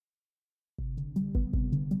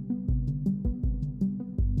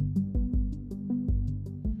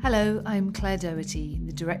Hello, I'm Claire Doherty,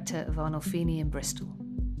 the director of Arnolfini in Bristol.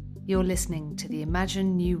 You're listening to the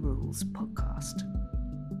Imagine New Rules podcast.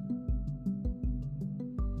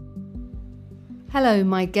 Hello,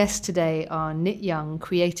 my guests today are Nick Young,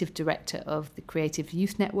 creative director of the Creative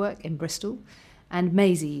Youth Network in Bristol, and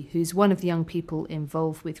Maisie, who's one of the young people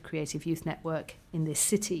involved with Creative Youth Network in this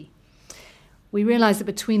city. We realise that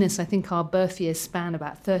between us, I think our birth years span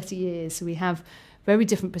about 30 years, so we have very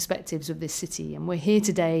different perspectives of this city, and we're here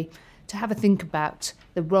today to have a think about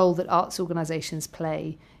the role that arts organisations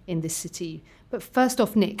play in this city. But first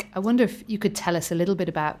off, Nick, I wonder if you could tell us a little bit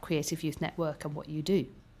about Creative Youth Network and what you do.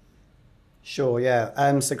 Sure,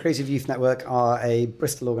 yeah. So Creative Youth Network are a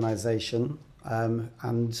Bristol organisation,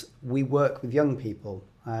 and we work with young people.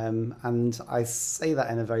 And I say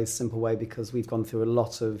that in a very simple way because we've gone through a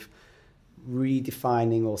lot of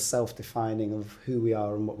redefining or self-defining of who we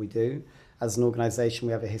are and what we do. As an organisation,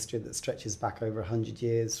 we have a history that stretches back over 100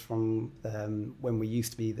 years from when we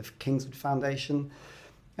used to be the Kingswood Foundation,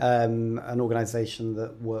 an organisation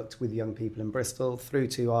that worked with young people in Bristol, through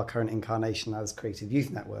to our current incarnation as Creative Youth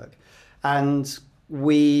Network. And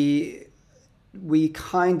we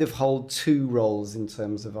kind of hold two roles in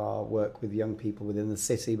terms of our work with young people within the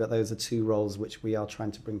city, but those are two roles which we are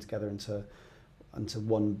trying to bring together into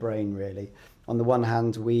one brain, really. On the one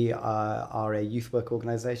hand, we are a youth work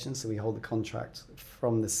organisation, so we hold the contract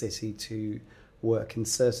from the city to work in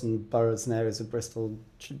certain boroughs and areas of Bristol,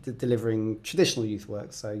 delivering traditional youth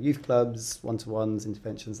work, so youth clubs, one-to-ones,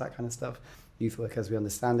 interventions, that kind of stuff, youth work as we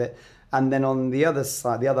understand it. And then on the other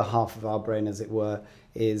side, the other half of our brain, as it were,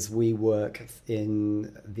 is we work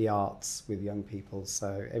in the arts with young people,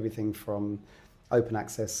 so everything from open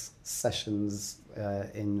access sessions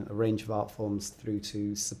in a range of art forms through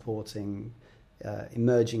to supporting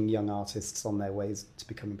emerging young artists on their ways to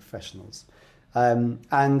becoming professionals.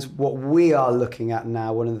 And what we are looking at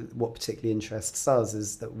now, what particularly interests us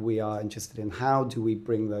is that we are interested in how do we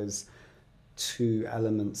bring those two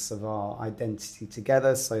elements of our identity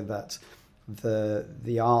together so that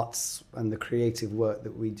the arts and the creative work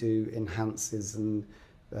that we do enhances and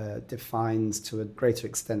defines to a greater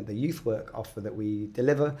extent the youth work offer that we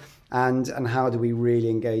deliver, and how do we really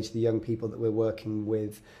engage the young people that we're working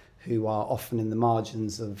with who are often in the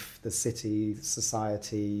margins of the city,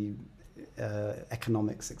 society,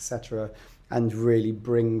 economics, etc., and really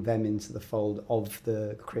bring them into the fold of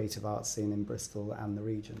the creative arts scene in Bristol and the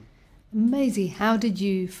region. Maisie, how did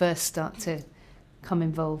you first start to come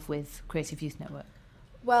involved with Creative Youth Network?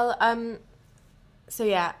 Well, so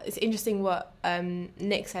yeah, it's interesting what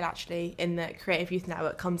Nick said actually, in that Creative Youth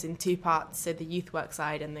Network comes in two parts, so the youth work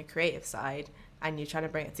side and the creative side, and you're trying to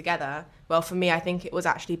bring it together. Well, for me, I think it was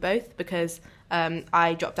actually both, because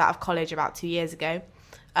I dropped out of college about 2 years ago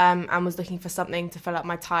and was looking for something to fill up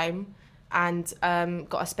my time, and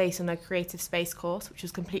got a space on a creative space course, which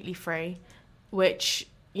was completely free, which,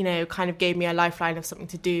 you know, kind of gave me a lifeline of something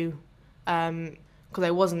to do, because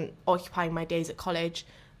I wasn't occupying my days at college,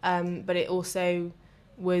 but it also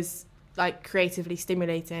was like creatively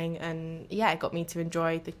stimulating, and yeah, it got me to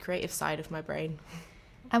enjoy the creative side of my brain.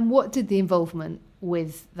 And what did the involvement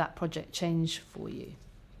with that project change for you?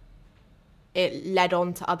 It led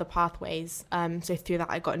on to other pathways. So through that,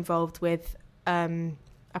 I got involved with a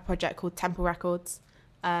project called Temple Records,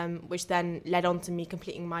 which then led on to me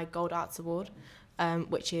completing my Gold Arts Award,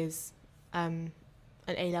 which is an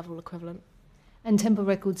A-level equivalent. And Temple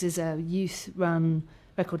Records is a youth-run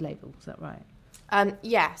record label, is that right?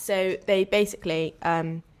 Yeah, so they basically,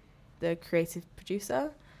 the creative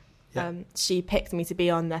producer, she picked me to be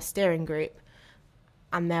on their steering group,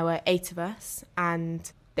 and there were 8 of us, and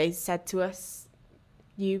they said to us,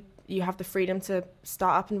 you have the freedom to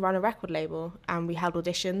start up and run a record label. And we held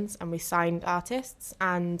auditions, and we signed artists,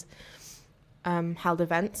 and held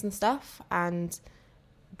events and stuff, and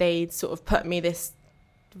they sort of put me, this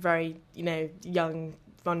very, young,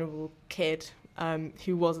 vulnerable kid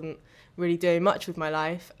who wasn't really doing much with my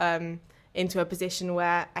life, into a position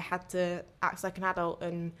where I had to act like an adult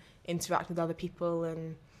and interact with other people,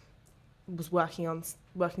 and was working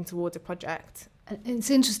towards a project. And it's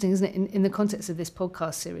interesting, isn't it? In the context of this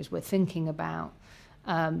podcast series, we're thinking about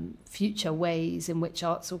future ways in which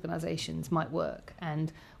arts organisations might work.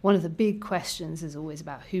 And one of the big questions is always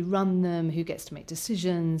about who run them, who gets to make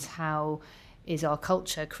decisions, how is our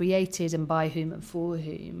culture created, and by whom and for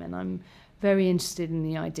whom. And I'm very interested in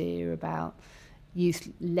the idea about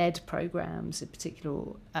youth-led programmes, in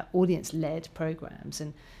particular audience-led programmes.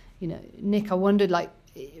 And, Nick, I wondered,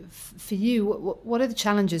 for you, what are the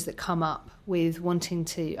challenges that come up with wanting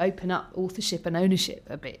to open up authorship and ownership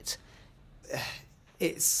a bit?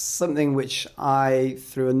 it's something which I,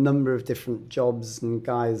 through a number of different jobs and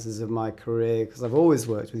guises of my career, because I've always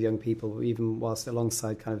worked with young people, even whilst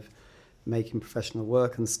alongside kind of making professional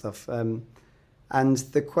work and stuff. And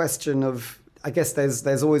the question of, I guess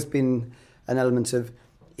there's always been an element of,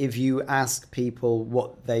 if you ask people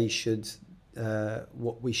what they should,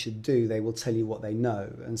 what we should do, they will tell you what they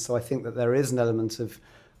know. And so I think that there is an element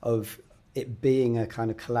of it being a kind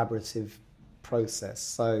of collaborative process.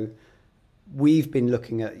 So we've been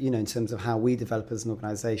looking at, in terms of how we develop as an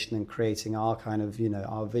organisation and creating our kind of,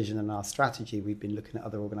 our vision and our strategy, we've been looking at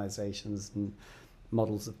other organisations and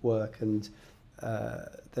models of work. And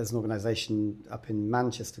there's an organisation up in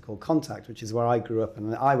Manchester called Contact, which is where I grew up.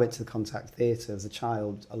 And I went to the Contact Theatre as a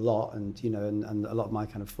child a lot. And, and a lot of my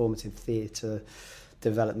kind of formative theatre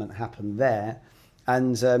development happened there.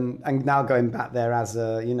 And now going back there as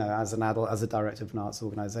as an adult, as a director of an arts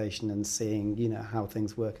organisation, and seeing how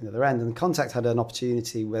things work in the other end. And Contact had an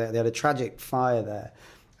opportunity where they had a tragic fire there,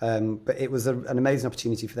 but it was an amazing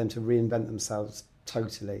opportunity for them to reinvent themselves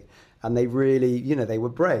totally. And they really, they were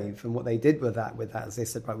brave. And what they did with that is they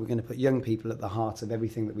said, right, we're going to put young people at the heart of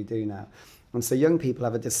everything that we do now. And so young people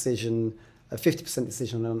have a 50%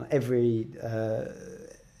 decision on every.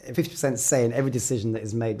 50% say in every decision that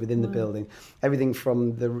is made within the building, everything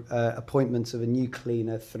from the appointment of a new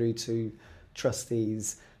cleaner through to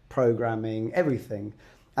trustees, programming, everything.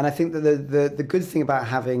 And I think that the good thing about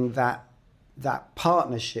having that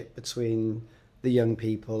partnership between the young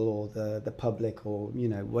people or the public or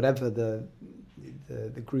whatever the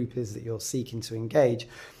group is that you're seeking to engage,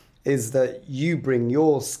 is that you bring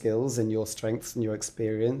your skills and your strengths and your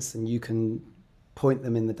experience, and you can point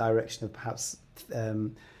them in the direction of perhaps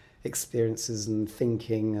experiences and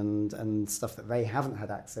thinking and stuff that they haven't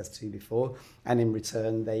had access to before, and in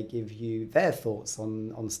return they give you their thoughts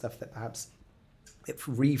on stuff that perhaps it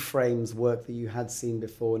reframes work that you had seen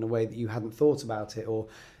before in a way that you hadn't thought about it, or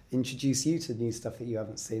introduce you to new stuff that you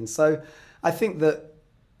haven't seen. So I think that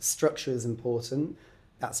structure is important.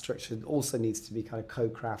 That structure also needs to be kind of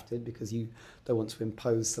co-crafted, because you don't want to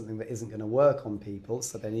impose something that isn't going to work on people.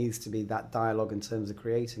 So there needs to be that dialogue in terms of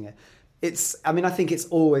creating it. I think it's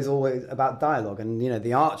always about dialogue, and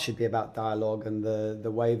the art should be about dialogue, and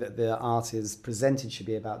the way that the art is presented should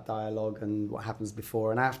be about dialogue, and what happens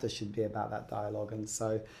before and after should be about that dialogue. And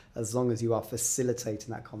so as long as you are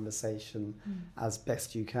facilitating that conversation as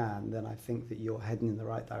best you can, then I think that you're heading in the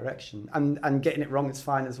right direction. And getting it wrong is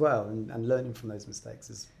fine as well, and learning from those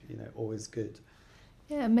mistakes is always good.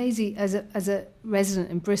 Yeah, Maisie, as a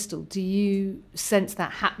resident in Bristol, do you sense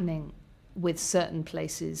that happening with certain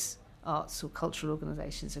places, arts or cultural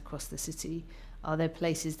organisations across the city? Are there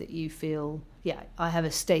places that you feel, I have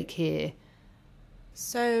a stake here?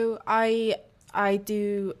 So I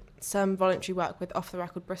do some voluntary work with Off the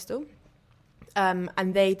Record Bristol,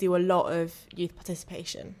 and they do a lot of youth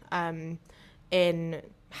participation in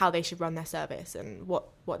how they should run their service and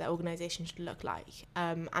what their organisation should look like,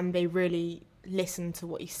 and they really listen to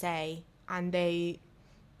what you say, and they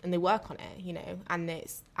work on it, and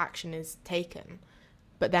its action is taken.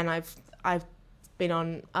 But then I've been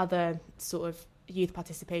on other sort of youth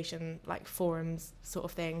participation, like forums sort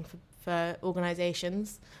of thing for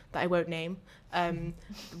organisations that I won't name,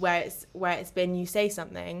 where it's been, you say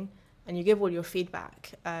something and you give all your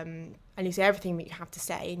feedback, and you say everything that you have to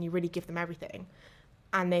say, and you really give them everything,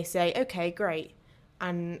 and they say, okay, great,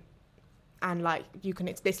 and like you can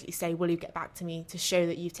explicitly say, will you get back to me to show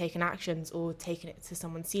that you've taken actions or taken it to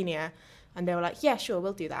someone senior? And they were like, yeah, sure,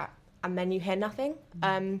 we'll do that. And then you hear nothing.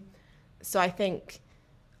 So I think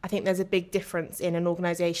there's a big difference in an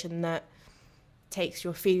organisation that takes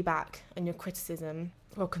your feedback and your criticism,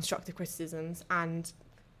 or constructive criticisms, and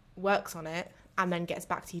works on it, and then gets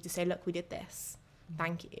back to you to say, look, we did this,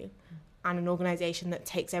 thank you. And an organisation that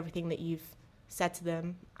takes everything that you've said to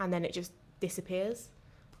them and then it just disappears,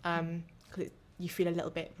 because you feel a little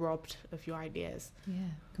bit robbed of your ideas. Yeah,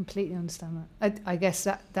 completely understand that. I guess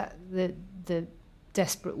that the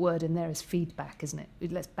desperate word in there is feedback, isn't it?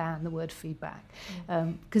 Let's ban the word feedback,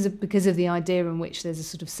 because of the idea in which there's a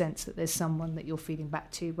sort of sense that there's someone that you're feeding back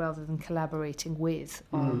to rather than collaborating with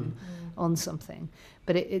on something.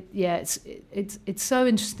 But it's so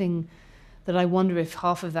interesting that I wonder if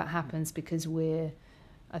half of that happens because we've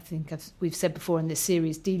said before in this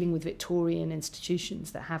series, dealing with Victorian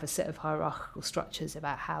institutions that have a set of hierarchical structures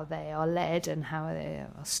about how they are led and how they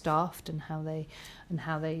are staffed and how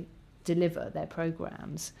they deliver their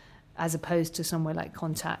programmes, as opposed to somewhere like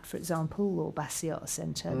Contact, for example, or Battersea Arts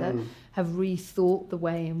Centre, that have rethought the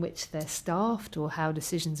way in which they're staffed or how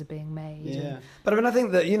decisions are being made. Yeah, but I mean, I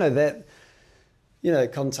think that, that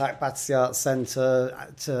contact Battersea Arts Centre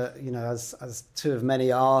to, as two of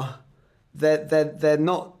many are. They're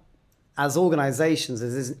not, as organisations,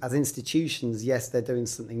 as institutions. Yes, they're doing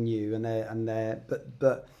something new,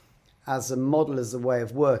 but as a model, as a way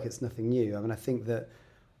of work, it's nothing new. I mean, I think that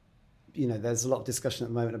there's a lot of discussion at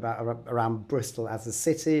the moment around Bristol as a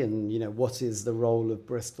city, and what is the role of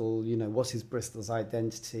Bristol? What is Bristol's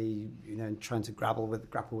identity? And trying to grapple with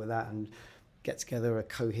that and get together a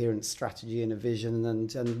coherent strategy and a vision,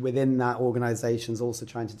 and within that, organisations also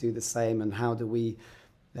trying to do the same. And how do we?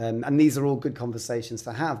 And these are all good conversations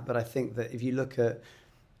to have. But I think that if you look at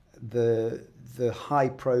the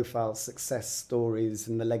high-profile success stories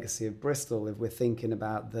and the legacy of Bristol, if we're thinking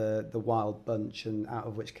about the Wild Bunch, and out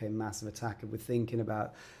of which came Massive Attack, if we're thinking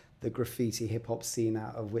about the graffiti hip-hop scene,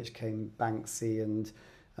 out of which came Banksy, and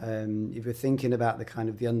if we're thinking about the kind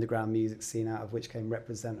of the underground music scene, out of which came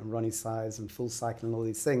Represent and Ronnie Size and Full Cycle and all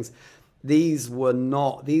these things, these were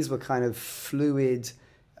kind of fluid,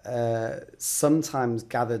 sometimes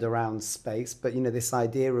gathered around space, but this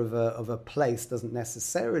idea of a place doesn't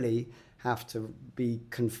necessarily have to be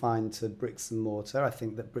confined to bricks and mortar. I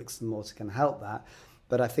think that bricks and mortar can help that,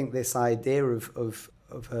 but I think this idea of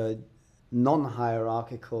a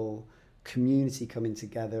non-hierarchical community coming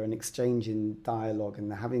together and exchanging dialogue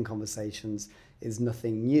and having conversations is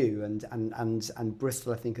nothing new, and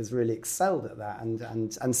Bristol, I think, has really excelled at that,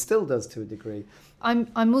 and still does to a degree. I'm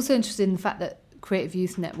also interested in the fact that Creative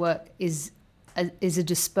Youth Network is a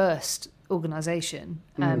dispersed organisation.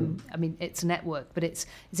 I mean, it's a network, but it's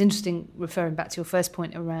interesting, referring back to your first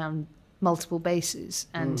point around multiple bases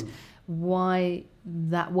and why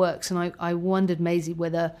that works. And I wondered, Maisie,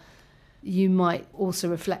 whether you might also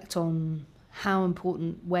reflect on how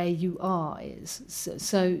important where you are is.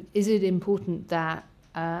 So is it important that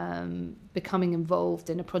becoming involved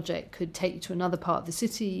in a project could take you to another part of the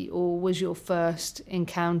city, or was your first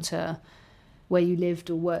encounter where you lived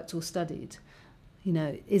or worked or studied?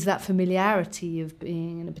 Is that familiarity of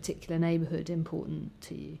being in a particular neighbourhood important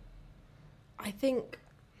to you? I think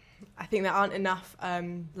there aren't enough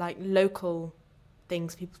local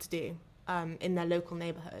things for people to do in their local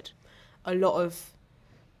neighbourhood. A lot of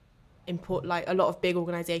big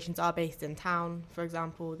organisations are based in town. For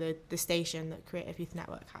example, the station that Creative Youth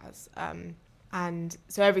Network has, and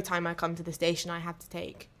so every time I come to the station, I have to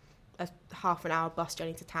take a half an hour bus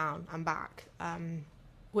journey to town and back.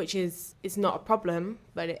 Which is not a problem,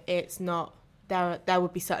 but it's not. There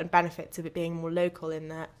would be certain benefits of it being more local, in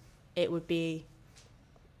that it would be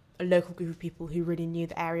a local group of people who really knew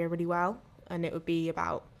the area really well, and it would be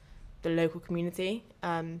about the local community.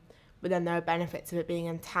 But then there are benefits of it being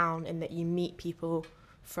in town, in that you meet people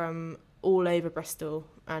from all over Bristol,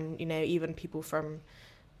 and even people from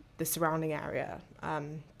the surrounding area,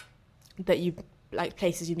 that you like,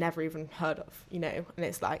 places you've never even heard of, and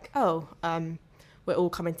it's like, we're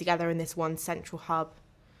all coming together in this one central hub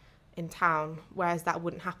in town, whereas that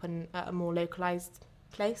wouldn't happen at a more localised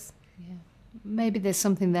place. Yeah, maybe there's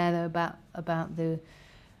something there though about the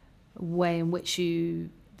way in which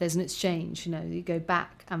there's an exchange. You go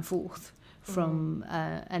back and forth from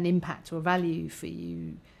an impact or value for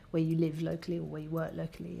you where you live locally or where you work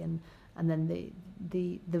locally, and then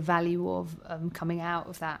the value of coming out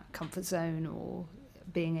of that comfort zone or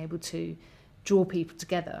being able to draw people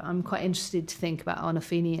together. I'm quite interested to think about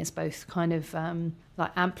Arnolfini as both kind of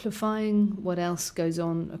amplifying what else goes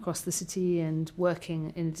on across the city and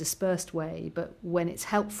working in a dispersed way, but when it's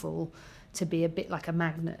helpful, to be a bit like a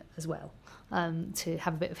magnet as well, to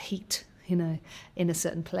have a bit of heat, in a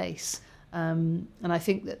certain place. And I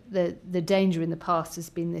think that the danger in the past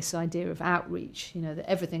has been this idea of outreach, that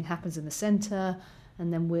everything happens in the centre,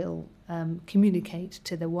 and then we'll communicate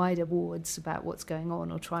to the wider wards about what's going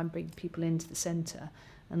on, or try and bring people into the centre.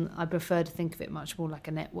 And I prefer to think of it much more like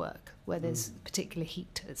a network, where there's particular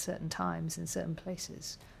heat at certain times in certain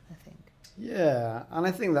places, I think. Yeah, and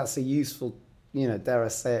I think that's a useful, dare I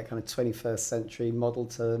say it, kind of 21st century model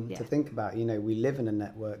to think about. We live in a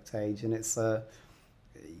networked age, and it's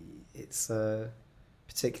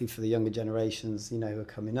particularly for the younger generations, who are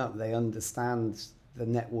coming up, they understand the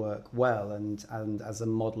network well, and as a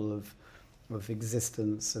model of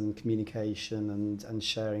existence and communication and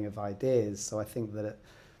sharing of ideas. So I think that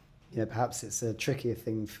perhaps it's a trickier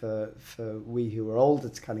thing for we who are older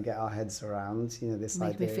to kind of get our heads around. This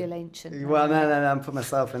Make idea. Me feel ancient. Well, no, I'm putting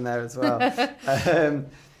myself in there as well.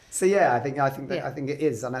 So yeah, I think it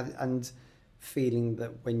is, and feeling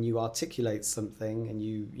that when you articulate something and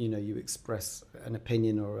you express an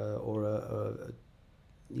opinion or a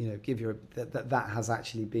give your that has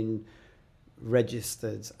actually been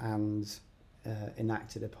registered and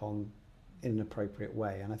enacted upon in an appropriate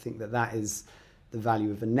way. And I think that is the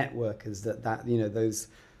value of a network is that you know, those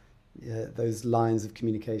lines of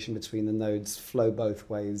communication between the nodes flow both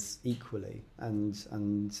ways equally, and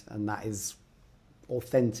that is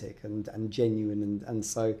authentic and genuine, and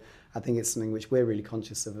so I think it's something which we're really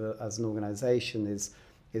conscious of as an organisation,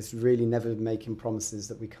 is really never making promises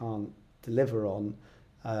that we can't deliver on,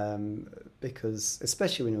 because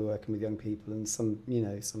especially when we're working with young people and some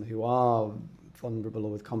who are vulnerable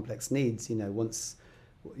or with complex needs, you know, once,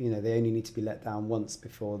 you know, they only need to be let down once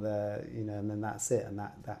before they're, you know, and then that's it, and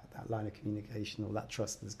that line of communication or that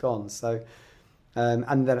trust is gone. So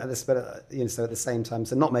and then at the same time,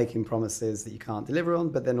 so not making promises that you can't deliver on,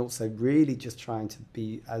 but then also really just trying to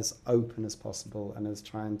be as open as possible and as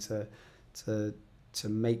trying to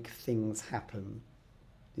make things happen,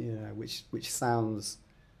 you know, which sounds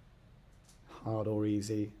hard or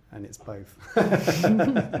easy, and it's both.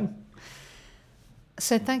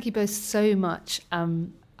 So thank you both so much.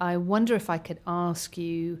 I wonder if I could ask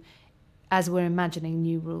you, as we're imagining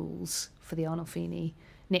new rules for the Arnolfini,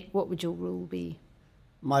 Nick, what would your rule be?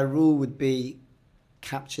 My rule would be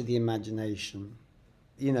capture the imagination.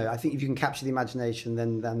 You know, I think if you can capture the imagination,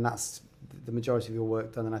 then that's the majority of your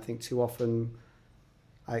work done. And I think too often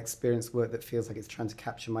I experience work that feels like it's trying to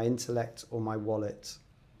capture my intellect or my wallet.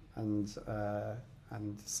 And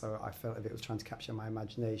so I felt if it was trying to capture my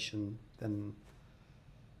imagination, then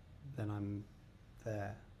I'm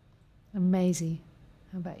there. Maisie,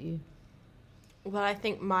 how about you? Well, I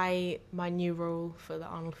think my new role for the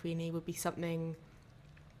Arnolfini would be something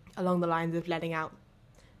along the lines of letting out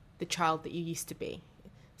the child that you used to be.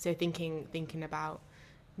 So thinking about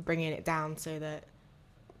bringing it down, so that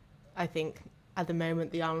I think at the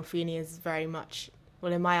moment the Arnolfini is very much,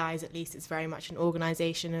 well, in my eyes at least, it's very much an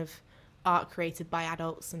organisation of art created by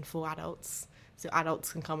adults and for adults, so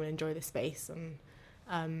adults can come and enjoy the space. And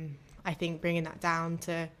I think bringing that down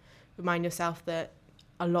to remind yourself that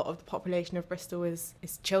a lot of the population of Bristol is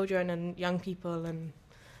children and young people, and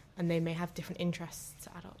they may have different interests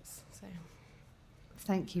to adults. So,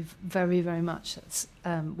 thank you very, very much. That's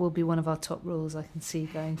will be one of our top rules, I can see,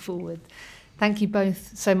 going forward. Thank you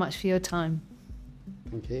both so much for your time.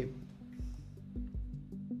 Thank you.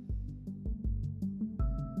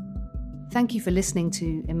 Thank you for listening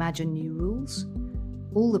to Imagine New Rules.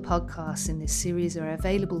 All the podcasts in this series are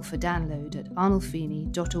available for download at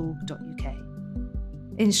arnolfini.org.uk.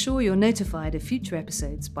 Ensure you're notified of future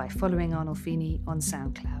episodes by following Arnolfini on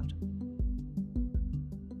SoundCloud.